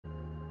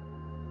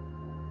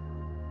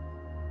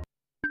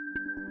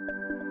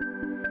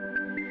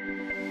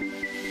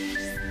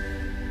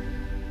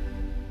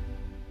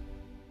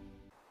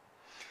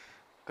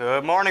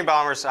Good morning,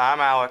 Bombers. I'm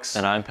Alex.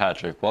 And I'm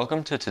Patrick.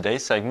 Welcome to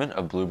today's segment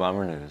of Blue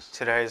Bomber News.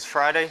 Today is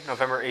Friday,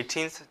 November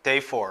 18th,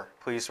 Day 4.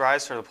 Please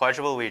rise for the Pledge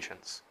of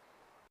Allegiance.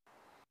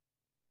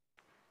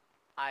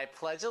 I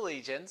pledge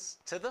allegiance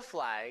to the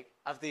flag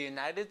of the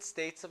United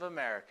States of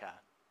America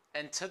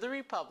and to the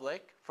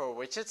republic for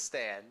which it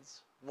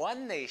stands,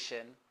 one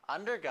nation,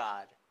 under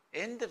God,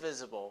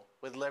 indivisible,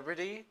 with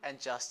liberty and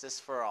justice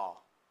for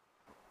all.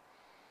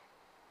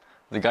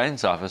 The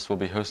Guidance Office will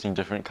be hosting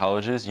different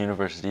colleges,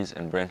 universities,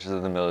 and branches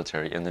of the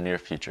military in the near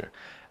future.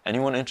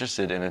 Anyone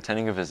interested in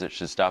attending a visit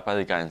should stop by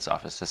the Guidance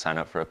Office to sign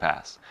up for a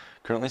pass.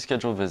 Currently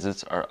scheduled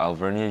visits are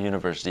Alvernia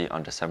University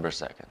on December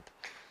 2nd.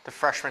 The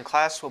freshman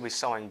class will be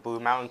selling Blue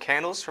Mountain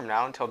candles from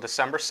now until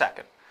December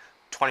 2nd.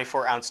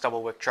 24-ounce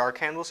double-wick jar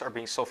candles are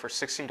being sold for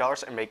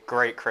 $16 and make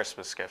great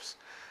Christmas gifts.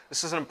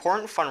 This is an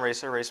important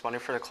fundraiser to raise money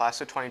for the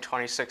class of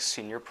 2026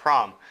 senior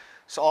prom.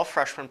 So all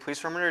freshmen,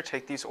 please remember to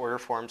take these order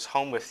forms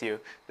home with you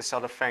to sell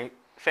to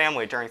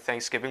family during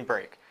Thanksgiving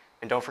break.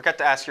 And don't forget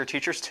to ask your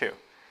teachers too.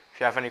 If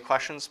you have any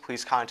questions,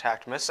 please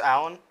contact Miss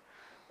Allen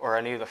or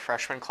any of the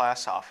freshman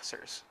class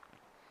officers.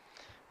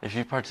 If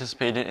you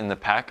participated in the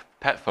PAC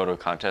pet photo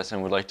contest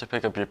and would like to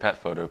pick up your pet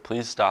photo,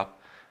 please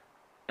stop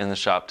in the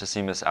shop to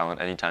see Miss Allen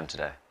anytime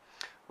today.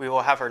 We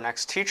will have our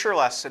next teacher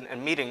lesson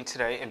and meeting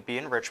today in B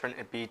Enrichment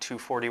at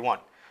B241.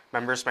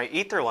 Members may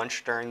eat their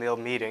lunch during the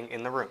meeting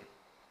in the room.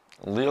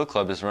 Leo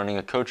Club is running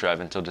a coat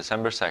drive until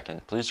December 2nd.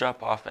 Please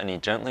drop off any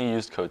gently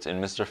used coats in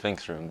Mr.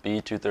 Fink's room,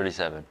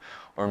 B237,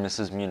 or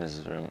Mrs.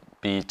 Muni's room,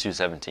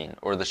 B217,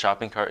 or the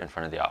shopping cart in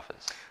front of the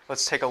office.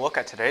 Let's take a look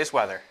at today's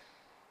weather.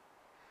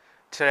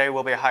 Today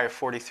will be a high of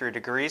 43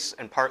 degrees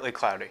and partly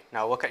cloudy.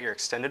 Now look at your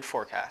extended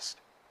forecast.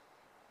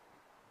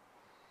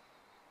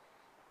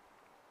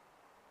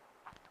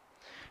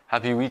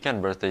 Happy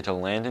weekend birthday to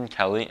Landon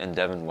Kelly and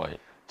Devin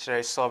White.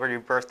 Today's celebrity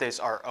birthdays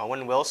are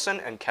Owen Wilson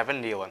and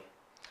Kevin Nealon.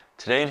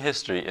 Today in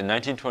history, in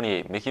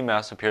 1928, Mickey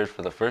Mouse appeared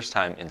for the first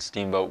time in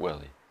Steamboat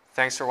Willie.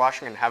 Thanks for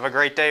watching and have a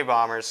great day,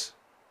 Bombers.